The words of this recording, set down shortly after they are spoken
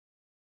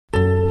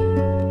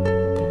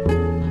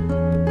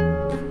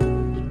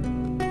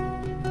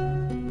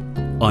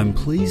I'm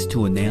pleased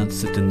to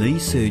announce that the knee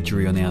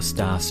surgery on our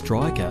star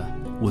striker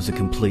was a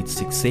complete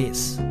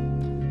success.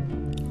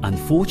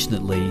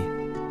 Unfortunately,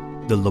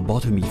 the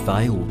lobotomy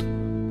failed.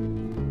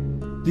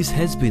 This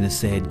has been a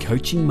sad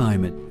coaching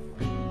moment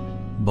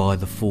by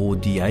the four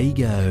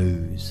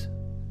Diegos.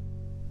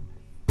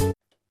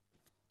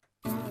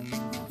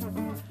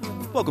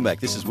 Welcome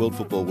back. This is World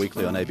Football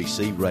Weekly on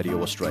ABC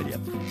Radio Australia.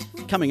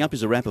 Coming up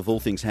is a wrap of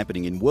all things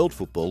happening in world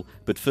football,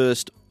 but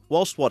first,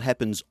 whilst what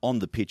happens on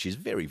the pitch is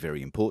very,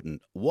 very important,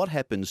 what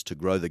happens to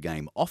grow the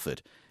game off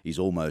it is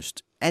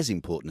almost as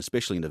important,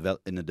 especially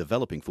in a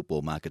developing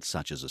football market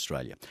such as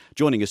Australia.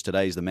 Joining us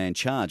today is the man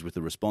charged with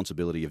the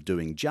responsibility of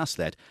doing just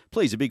that.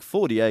 Please, a big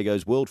Four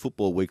Diegos World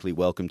Football Weekly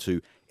welcome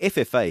to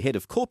FFA Head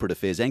of Corporate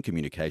Affairs and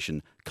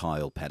Communication,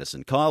 Kyle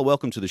Patterson. Kyle,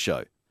 welcome to the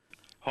show.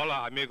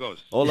 Hola,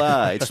 amigos.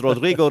 Hola, it's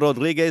Rodrigo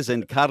Rodriguez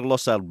and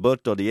Carlos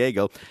Alberto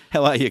Diego.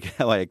 How are you,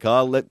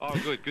 Kyle? Good.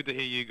 Good to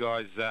hear you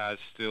guys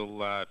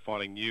still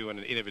finding new and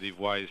innovative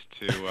ways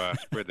to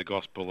spread the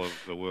gospel of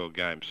the world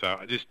game. So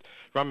just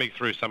run me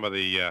through some of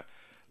the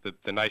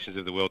nations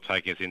of the world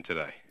taking us in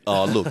today.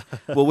 Oh, look.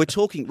 Well,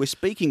 we're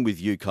speaking with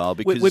you, Kyle,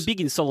 because we're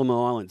big in Solomon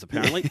Islands,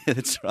 apparently. Yeah,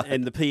 that's right.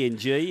 And the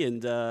PNG,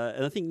 and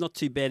I think not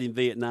too bad in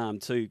Vietnam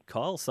too,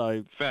 Kyle.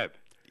 So fab.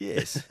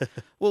 Yes.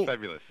 Well,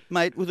 fabulous.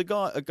 Mate, with a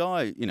guy,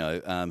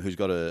 who's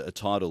got a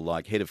title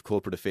like Head of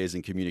Corporate Affairs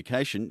and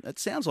Communication, it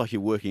sounds like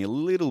you're working a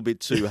little bit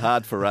too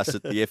hard for us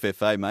at the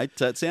FFA, mate.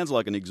 It sounds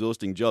like an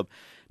exhausting job.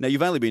 Now,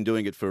 you've only been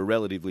doing it for a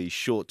relatively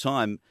short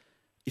time.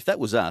 If that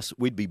was us,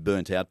 we'd be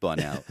burnt out by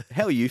now.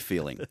 How are you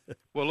feeling?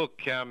 Well,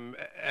 look,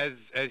 as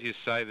you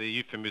say, the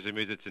euphemism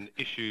is it's an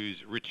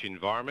issues-rich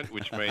environment,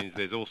 which means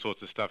there's all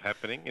sorts of stuff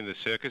happening in the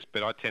circus,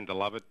 but I tend to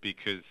love it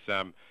because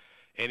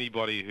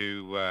anybody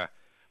who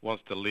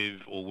wants to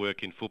live or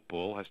work in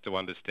football has to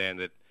understand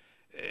that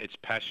it's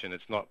passion,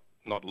 it's not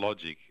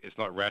logic, it's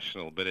not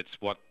rational, but it's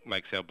what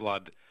makes our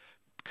blood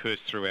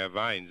course through our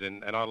veins,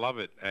 and I love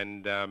it.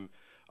 And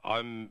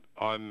I'm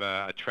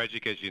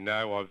tragic, as you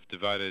know. I've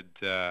devoted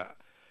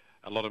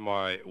a lot of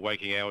my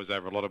waking hours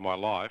over a lot of my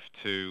life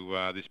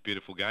to this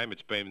beautiful game.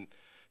 It's been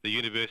the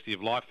university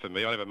of life for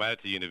me. I never made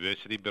it to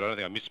university, but I don't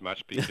think I missed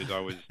much because I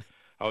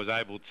was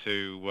able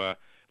to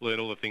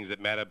learn all the things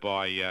that matter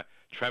by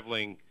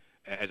travelling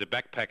as a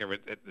backpacker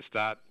at the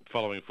start,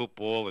 following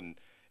football, and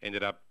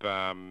ended up,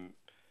 I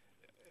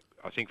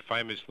think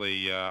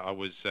famously, I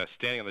was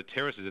standing on the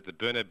terraces at the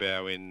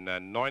Bernabeu in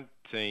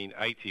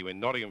 1980 when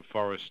Nottingham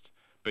Forest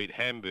beat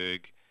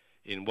Hamburg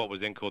in what was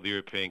then called the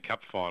European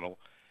Cup final,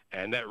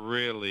 and that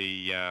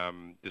really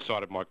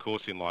decided my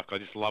course in life. I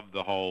just loved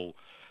the whole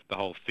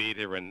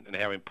theatre and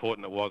how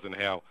important it was, and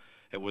how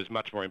it was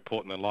much more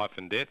important than life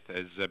and death,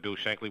 as Bill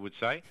Shankly would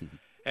say.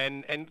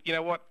 And you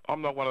know what?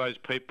 I'm not one of those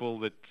people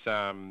that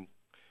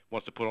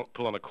wants to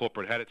pull on a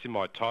corporate hat. It's in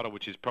my title,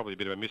 which is probably a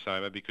bit of a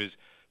misnomer, because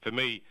for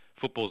me,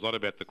 football's not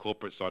about the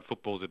corporate side.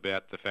 Football's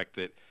about the fact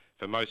that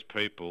for most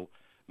people,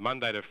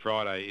 Monday to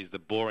Friday is the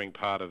boring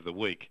part of the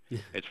week.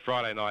 It's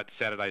Friday night,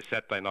 Saturday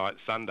night,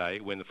 Sunday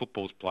when the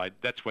football's played.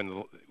 That's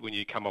when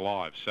you come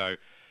alive. So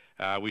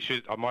I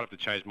might have to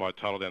change my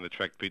title down the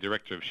track to be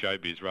Director of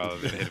Showbiz rather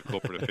than Head of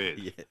Corporate Affairs.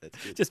 Yeah,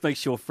 that's good. just make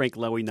sure Frank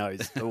Lowy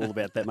knows all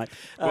about that, mate.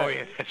 Well,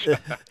 yeah, that's right.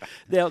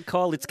 Now,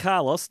 Kyle, it's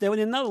Carlos. Now, in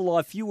another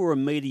life, you were a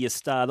media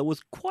star that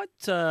was quite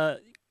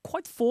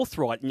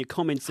forthright in your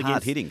comments against...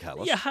 Hard-hitting,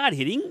 Carlos. Yeah,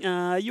 hard-hitting.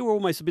 You were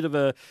almost a bit of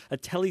a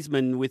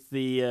talisman with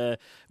making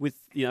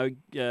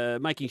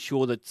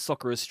sure that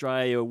Soccer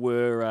Australia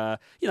were,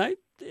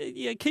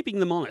 keeping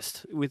them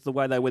honest with the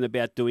way they went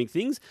about doing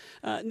things.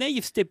 Now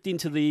you've stepped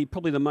into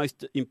probably the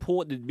most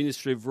important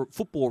administrative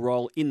football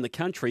role in the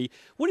country.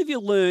 What have you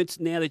learnt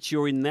now that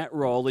you're in that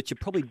role that you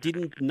probably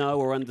didn't know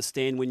or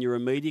understand when you're a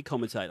media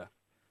commentator?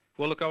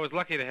 Well, look, I was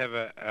lucky to have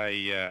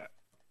a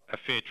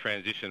fair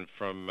transition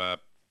from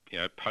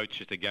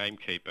poacher to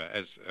gamekeeper,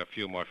 as a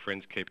few of my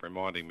friends keep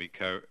reminding me,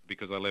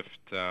 because I left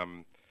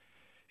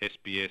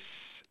SBS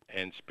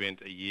and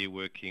spent a year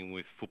working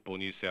with Football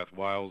New South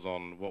Wales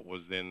on what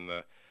was then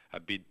a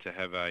bid to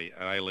have an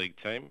A-League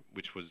team,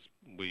 which was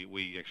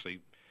we actually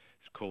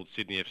called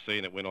Sydney FC,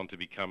 and it went on to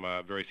become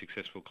a very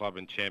successful club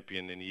and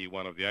champion in year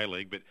one of the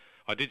A-League. But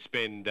I did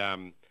spend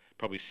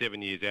probably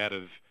 7 years out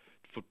of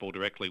football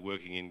directly,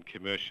 working in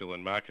commercial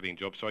and marketing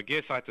jobs. So I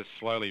guess I had to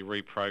slowly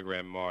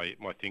reprogram my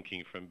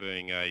thinking from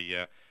being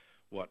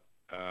what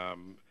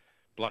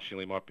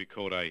blushingly might be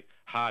called a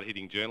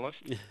hard-hitting journalist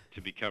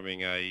to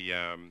becoming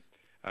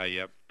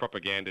a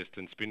propagandist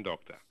and spin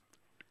doctor.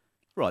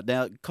 Right.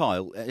 Now,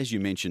 Kyle, as you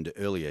mentioned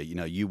earlier,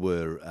 you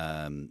were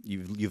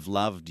you've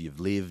loved, you've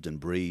lived and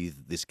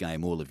breathed this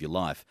game all of your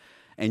life.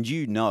 And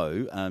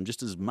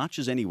just as much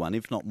as anyone,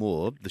 if not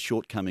more, the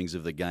shortcomings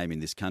of the game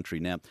in this country.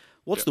 Now,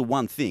 what's the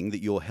one thing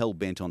that you're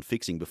hell-bent on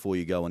fixing before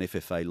you go on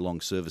FFA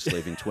long service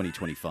leave in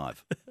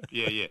 2025?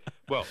 Yeah.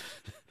 Well,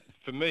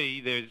 for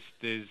me,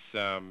 there's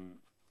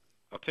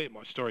I'll tell you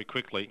my story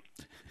quickly.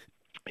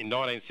 In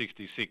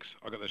 1966,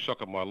 I got the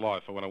shock of my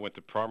life when I went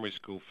to primary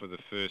school for the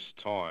first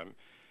time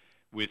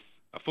with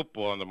a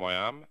football under my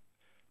arm,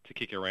 to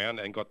kick around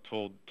and got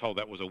told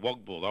that was a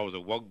wog ball. I was a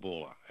wog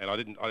baller, and I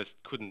just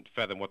couldn't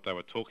fathom what they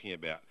were talking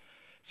about.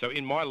 So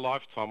in my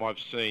lifetime, I've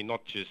seen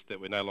not just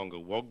that we're no longer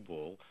wog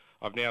ball.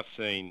 I've now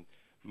seen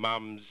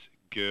mums,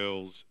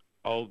 girls,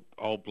 old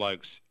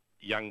blokes,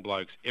 young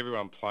blokes,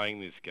 everyone playing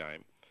this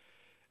game.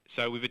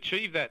 So we've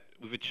achieved that.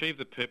 We've achieved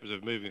the purpose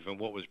of moving from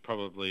what was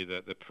probably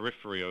the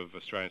periphery of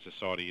Australian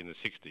society in the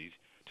 60s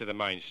to the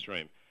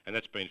mainstream, and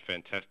that's been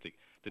fantastic.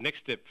 The next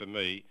step for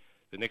me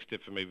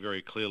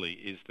very clearly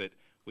is that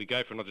we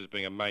go from not just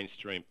being a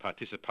mainstream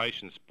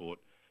participation sport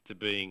to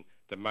being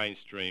the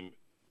mainstream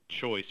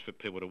choice for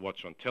people to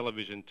watch on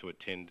television, to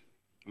attend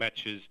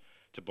matches,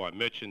 to buy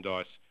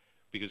merchandise,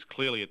 because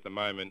clearly at the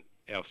moment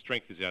our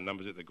strength is our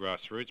numbers at the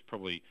grassroots,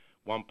 probably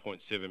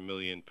 1.7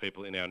 million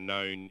people in our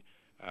known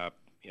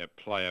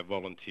player,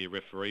 volunteer,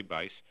 referee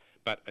base.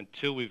 But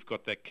until we've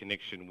got that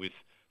connection with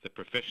the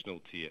professional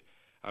tier,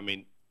 I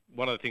mean,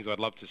 one of the things I'd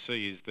love to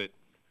see is that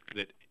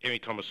every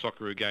time a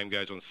Socceroo game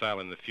goes on sale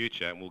in the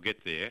future, and we'll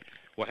get there,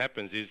 what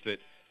happens is that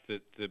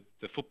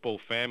the football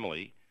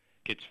family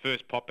gets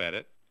first pop at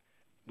it.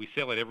 We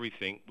sell at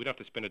everything. We don't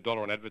have to spend $1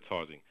 on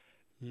advertising.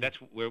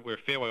 We're a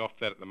fair way off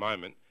that at the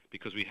moment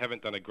because we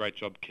haven't done a great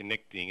job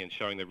connecting and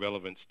showing the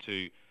relevance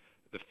to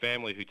the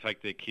family who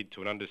take their kid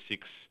to an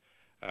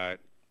under-6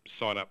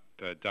 sign-up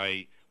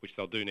day, which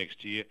they'll do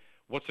next year.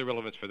 What's the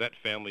relevance for that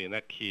family and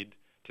that kid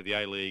to the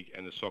A-League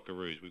and the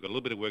Socceroos? We've got a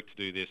little bit of work to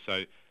do there,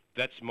 so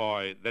that's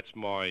my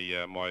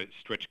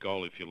stretch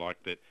goal, if you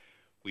like, that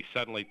we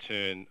suddenly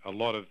turn a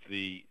lot of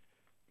the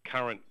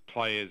current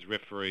players,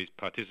 referees,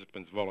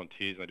 participants,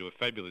 volunteers, and they do a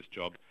fabulous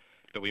job,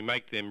 but we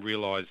make them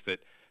realise that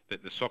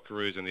the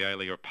Socceroos and the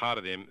A-League are a part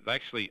of them. They're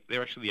actually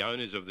the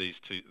owners of these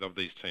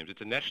teams.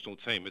 It's a national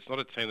team. It's not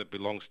a team that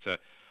belongs to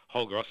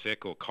Holger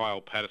Osek or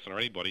Kyle Patterson or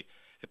anybody.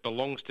 It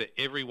belongs to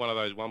every one of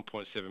those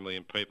 1.7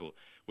 million people.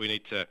 We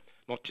need to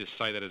not just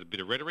say that as a bit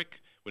of rhetoric.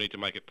 We need to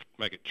make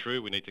it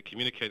true. We need to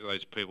communicate to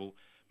those people,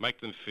 make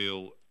them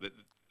feel that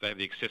they have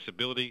the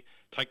accessibility,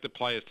 take the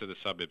players to the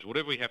suburbs.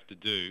 Whatever we have to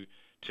do,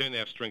 turn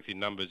our strength in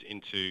numbers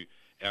into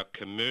our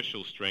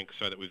commercial strength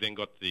so that we've then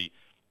got the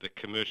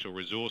commercial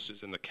resources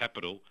and the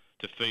capital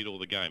to feed all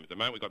the game. At the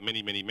moment, we've got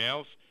many, many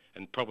mouths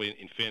and probably,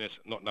 in fairness,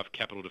 not enough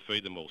capital to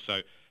feed them all.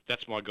 So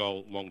that's my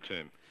goal long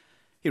term.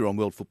 Here on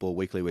World Football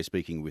Weekly, we're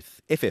speaking with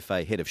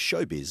FFA Head of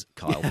Showbiz,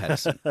 Kyle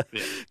Patterson.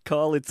 Yeah.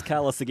 Kyle, it's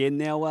Carlos again.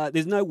 Now,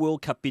 there's no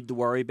World Cup bid to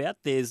worry about.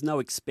 There's no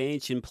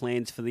expansion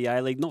plans for the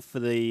A-League, not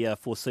for the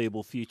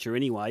foreseeable future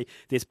anyway.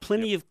 There's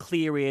plenty of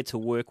clear air to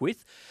work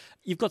with.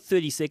 You've got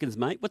 30 seconds,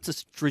 mate. What's a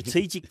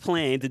strategic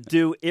plan to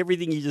do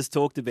everything you just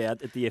talked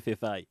about at the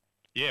FFA?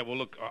 Yeah, well,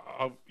 look,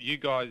 you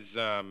guys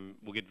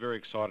will get very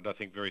excited, I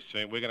think, very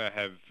soon. We're going to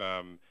have,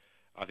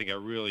 I think, a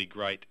really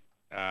great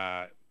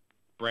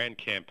brand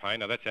campaign.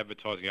 Now, that's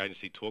advertising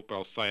agency talk, but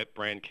I'll say it,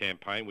 brand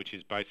campaign, which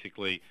is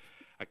basically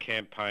a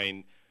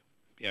campaign,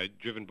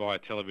 driven by a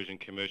television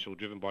commercial,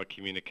 driven by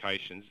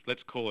communications.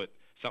 Let's call it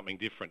something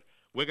different.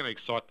 We're going to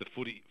excite the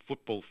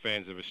football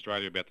fans of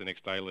Australia about the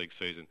next A-League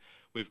season.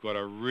 We've got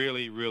a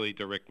really, really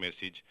direct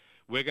message.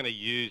 We're going to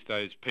use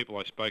those people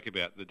I spoke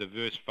about, the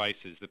diverse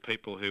faces, the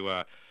people who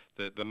are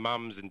the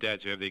mums and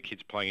dads who have their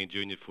kids playing in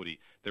junior footy,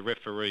 the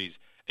referees,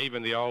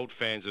 even the old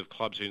fans of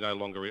clubs who no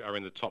longer are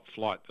in the top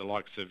flight, the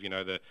likes of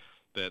the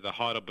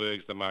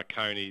Heidelbergs, the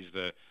Marconis,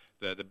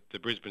 the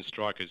Brisbane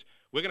Strikers.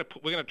 We're going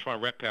to try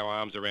and wrap our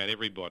arms around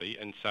everybody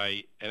and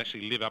say and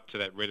actually live up to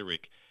that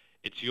rhetoric.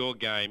 It's your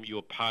game.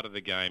 You're part of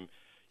the game.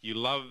 You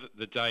love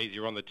the days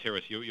you're on the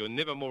terrace. You're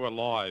never more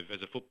alive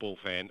as a football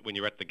fan when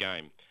you're at the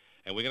game.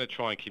 And we're going to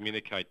try and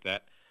communicate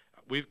that.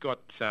 We've got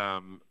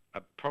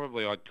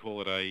probably I'd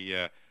call it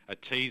a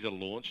teaser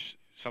launch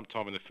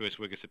sometime in the first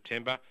week of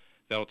September.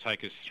 That'll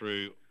take us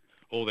through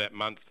all that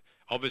month,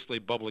 obviously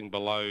bobbling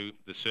below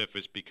the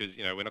surface because,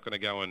 we're not going to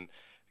go and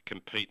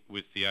compete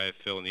with the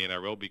AFL and the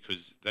NRL because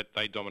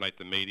they dominate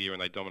the media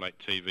and they dominate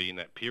TV in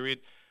that period.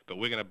 But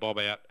we're going to bob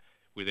out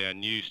with our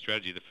new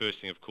strategy. The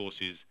first thing, of course,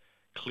 is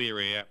clear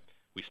air.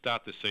 We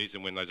start the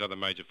season when those other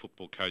major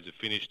football codes are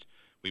finished.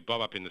 We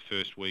bob up in the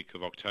first week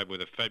of October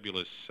with a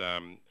fabulous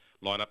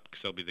lineup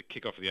because there'll be the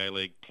kickoff of the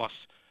A-League plus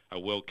a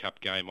World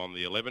Cup game on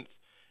the 11th.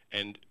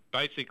 And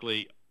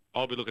basically,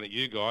 I'll be looking at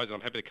you guys, and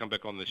I'm happy to come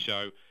back on the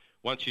show.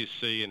 Once you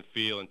see and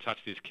feel and touch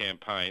this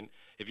campaign,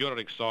 if you're not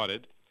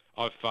excited,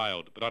 I've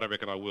failed, but I don't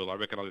reckon I will. I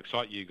reckon I'll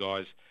excite you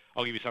guys.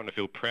 I'll give you something to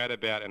feel proud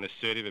about and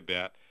assertive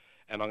about.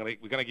 And we're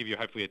going to give you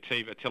hopefully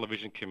a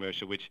television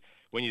commercial, which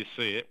when you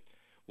see it,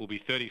 will be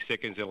 30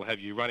 seconds. It'll have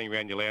you running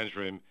around your lounge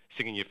room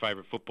singing your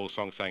favourite football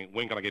song saying,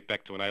 when can I get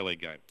back to an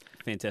A-League game?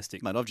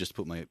 Fantastic. Mate, I've just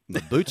put my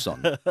boots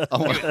on.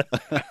 I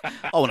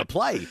want to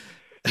play.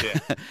 Yeah.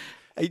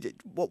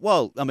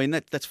 Well, I mean,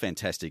 that's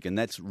fantastic and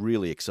that's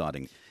really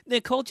exciting. Now,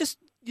 Cole, just,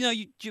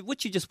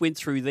 what you just went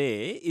through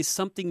there is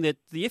something that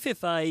the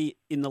FFA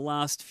in the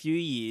last few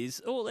years,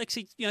 or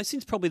actually,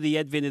 since probably the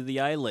advent of the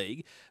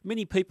A-League,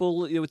 many people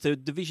with the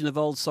division of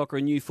old soccer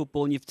and new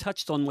football, and you've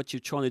touched on what you're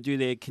trying to do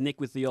there, connect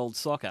with the old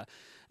soccer.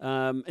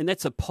 and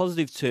that's a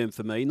positive term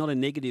for me, not a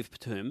negative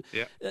term.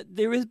 Yeah.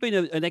 There has been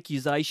an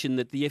accusation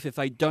that the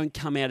FFA don't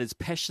come out as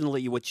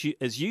passionately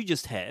as you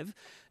just have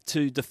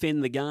to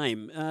defend the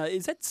game.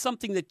 Is that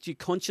something that you're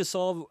conscious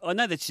of? I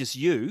know that's just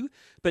you,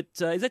 but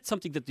is that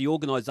something that the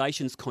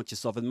organisation's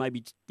conscious of and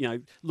maybe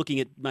looking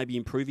at maybe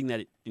improving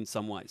that in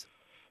some ways?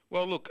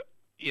 Well, look,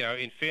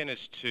 in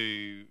fairness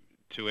to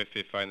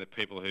FFA and the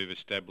people who've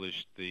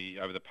established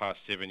over the past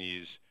 7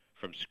 years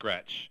from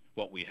scratch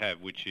what we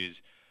have, which is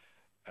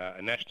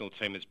a national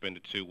team that's been to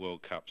 2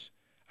 World Cups,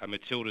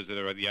 Matildas that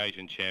are the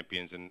Asian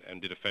champions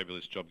and did a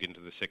fabulous job getting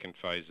to the second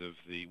phase of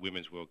the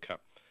Women's World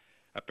Cup.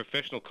 A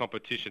professional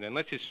competition, and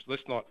let's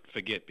not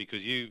forget,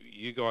 because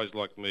you guys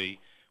like me,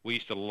 we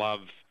used to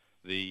love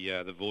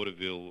the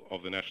vaudeville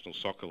of the National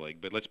Soccer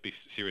League, but let's be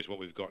serious what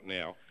we've got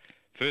now.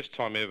 First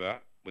time ever,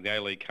 when the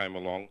A-League came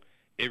along,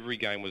 every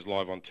game was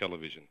live on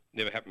television.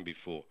 Never happened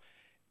before.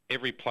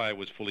 Every player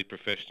was fully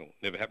professional.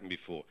 Never happened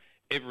before.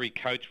 Every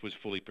coach was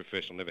fully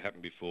professional. Never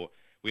happened before.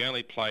 We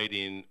only played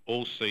in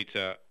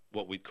all-seater,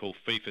 what we'd call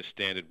FIFA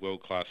standard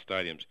world-class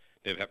stadiums.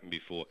 Never happened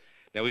before.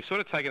 Now, we've sort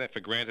of taken that for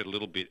granted a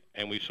little bit,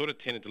 and we've sort of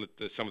tended to look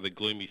at some of the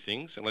gloomy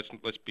things, and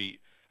let's be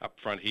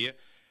upfront here.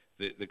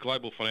 The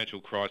global financial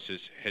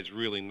crisis has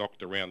really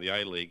knocked around the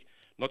A-League,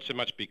 not so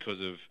much because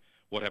of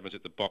what happens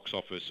at the box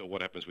office or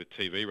what happens with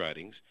TV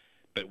ratings,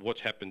 but what's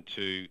happened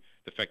to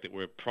the fact that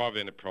we're a private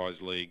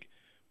enterprise league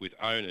with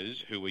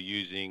owners who were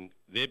using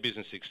their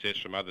business success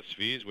from other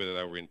spheres, whether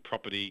they were in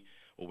property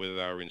or whether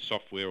they were in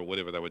software or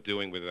whatever they were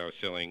doing, whether they were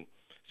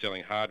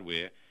selling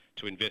hardware,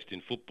 to invest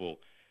in football.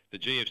 The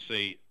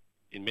GFC,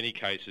 in many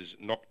cases,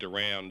 knocked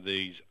around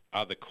these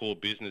other core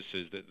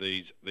businesses that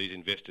these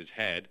investors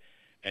had,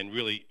 and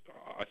really,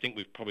 I think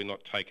we've probably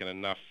not taken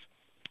enough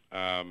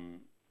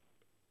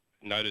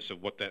notice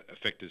of what that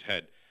effect has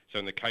had. So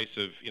in the case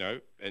of,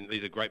 and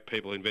these are great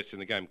people who invest in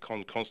the game,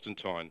 Con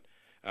Constantine,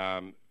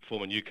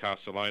 former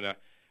Newcastle owner,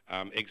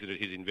 exited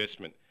his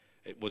investment.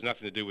 It was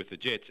nothing to do with the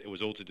Jets. It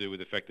was all to do with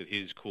the fact that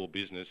his core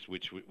business,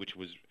 which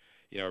was,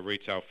 a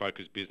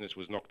retail-focused business,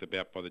 was knocked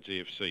about by the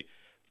GFC.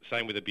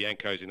 Same with the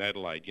Biancos in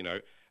Adelaide.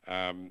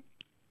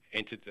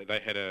 They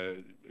had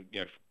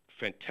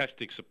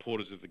fantastic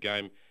supporters of the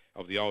game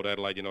of the old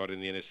Adelaide United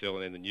in the NSL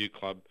and then the new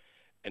club,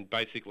 and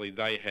basically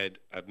they had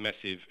a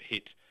massive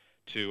hit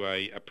to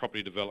a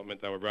property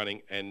development they were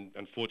running, and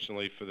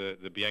unfortunately for the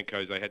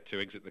Biancos, they had to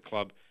exit the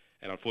club.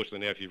 And unfortunately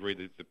now, if you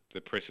read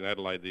the press in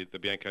Adelaide, the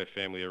Bianco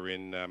family are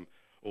in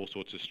all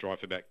sorts of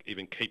strife about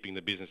even keeping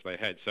the business they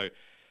had. So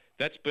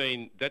that's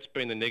been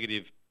the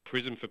negative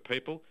prism for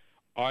people.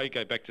 I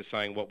go back to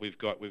saying what we've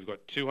got. We've got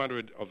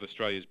 200 of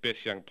Australia's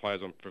best young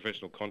players on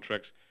professional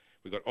contracts.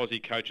 We've got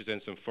Aussie coaches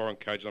and some foreign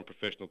coaches on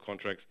professional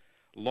contracts.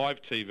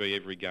 Live TV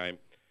every game.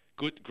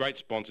 Great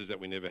sponsors that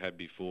we never had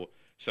before.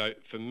 So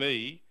for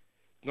me,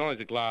 not only is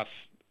the glass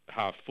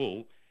half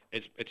full,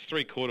 it's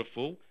 3/4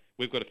 full.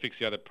 We've got to fix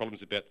the other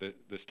problems about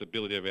the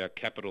stability of our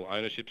capital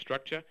ownership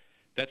structure.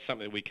 That's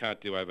something we can't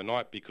do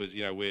overnight because,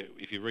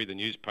 if you read the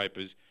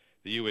newspapers,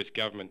 the US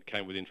government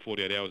came within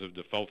 48 hours of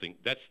defaulting.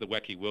 That's the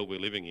wacky world we're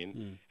living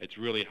in. It's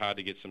really hard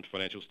to get some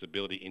financial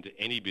stability into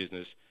any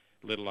business,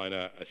 let alone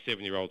a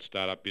 7-year-old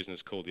startup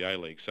business called the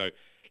A-League. So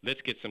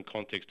let's get some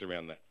context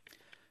around that.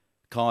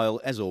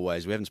 Kyle, as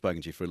always, we haven't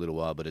spoken to you for a little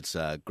while, but it's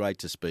great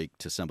to speak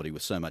to somebody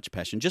with so much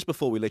passion. Just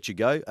before we let you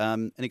go,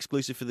 an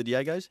exclusive for the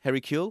Diegos, Harry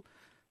Kewell.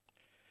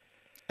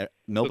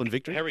 Melbourne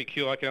victory? Harry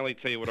Kewell, I can only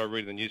tell you what I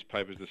read in the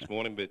newspapers this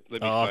morning, but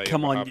let me say... Oh,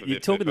 come on,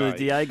 you're talking to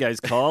the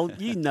Diegos, Kyle.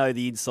 You know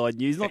the inside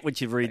news, not what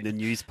you've read in the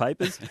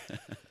newspapers.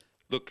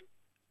 Look,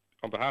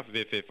 on behalf of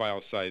FFA,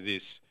 I'll say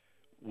this.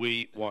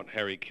 We want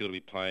Harry Kewell to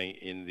be playing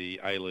in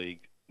the A-League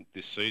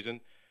this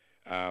season.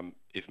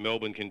 If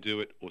Melbourne can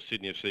do it or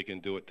Sydney FC can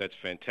do it, that's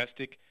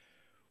fantastic.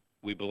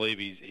 We believe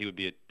he would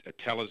be a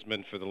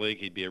talisman for the league.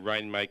 He'd be a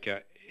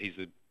rainmaker. He's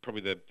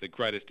probably the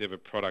greatest ever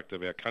product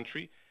of our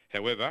country.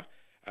 However,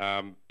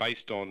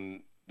 based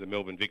on the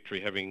Melbourne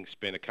victory, having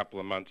spent a couple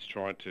of months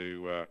trying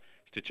to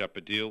stitch up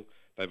a deal,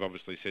 they've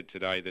obviously said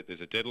today that there's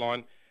a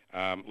deadline.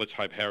 Let's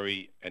hope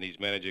Harry and his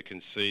manager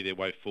can see their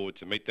way forward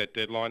to meet that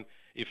deadline.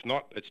 If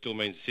not, it still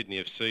means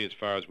Sydney FC, as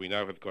far as we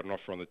know, have got an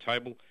offer on the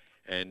table.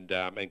 And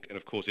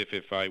of course,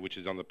 FFA, which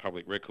is on the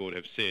public record,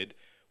 have said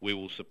we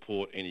will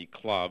support any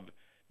club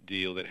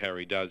deal that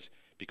Harry does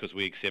because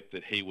we accept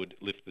that he would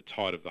lift the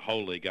tide of the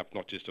whole league up,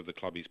 not just of the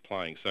club he's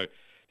playing. So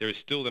there is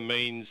still the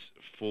means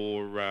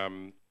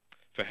for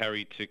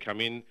Harry to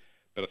come in,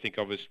 but I think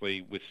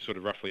obviously with sort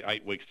of roughly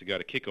 8 weeks to go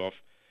to kick off,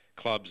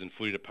 clubs and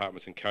footy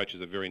departments and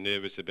coaches are very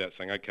nervous about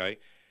saying, okay,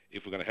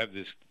 if we're going to have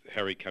this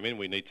Harry come in,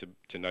 we need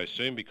to know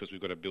soon because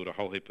we've got to build a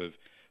whole heap of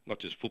not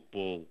just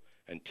football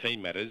and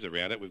team matters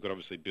around it. We've got to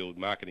obviously build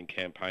marketing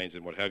campaigns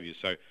and what have you.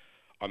 So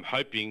I'm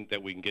hoping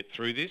that we can get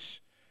through this.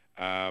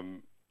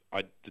 The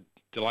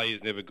delay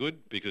is never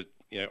good because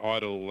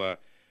idle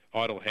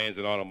hands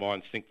and idle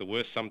minds think the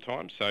worst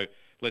sometimes. So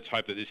let's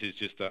hope that this is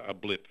just a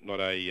blip, not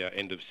a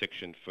end of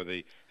section for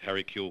the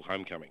Harry Kewell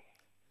homecoming.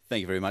 Thank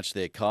you very much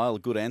there, Kyle.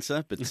 Good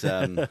answer, but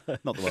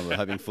not the one we were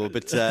hoping for.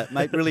 But,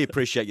 mate, really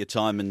appreciate your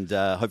time, and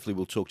hopefully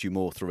we'll talk to you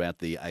more throughout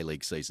the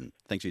A-League season.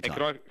 Thanks for your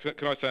time.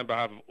 Can I say on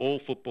behalf of all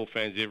football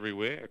fans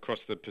everywhere, across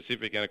the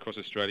Pacific and across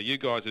Australia, you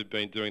guys have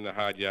been doing the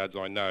hard yards,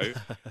 I know,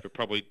 for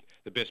probably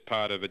the best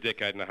part of a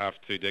decade and a half,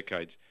 2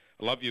 decades.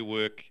 I love your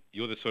work.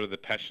 You're the sort of the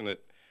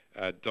passionate,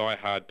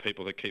 die-hard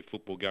people that keep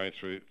football going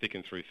through thick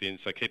and through thin,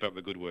 so keep up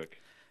the good work.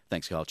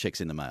 Thanks, Kyle. Check's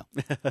in the mail.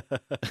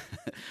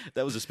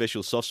 That was a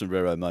special Soft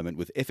Sombrero moment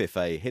with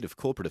FFA Head of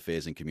Corporate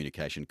Affairs and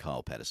Communication,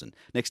 Kyle Patterson.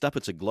 Next up,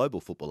 it's a global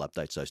football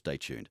update, so stay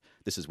tuned.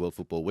 This is World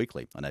Football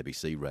Weekly on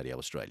ABC Radio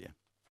Australia.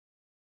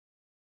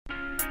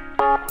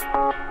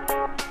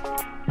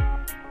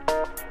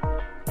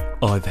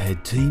 I've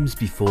had teams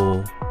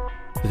before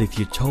that if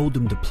you told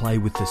them to play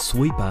with the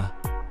sweeper,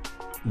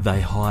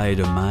 they hired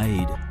a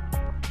maid.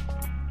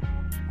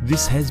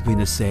 This has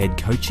been a sad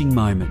coaching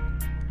moment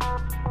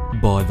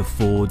by the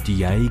Four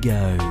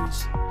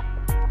Diegos.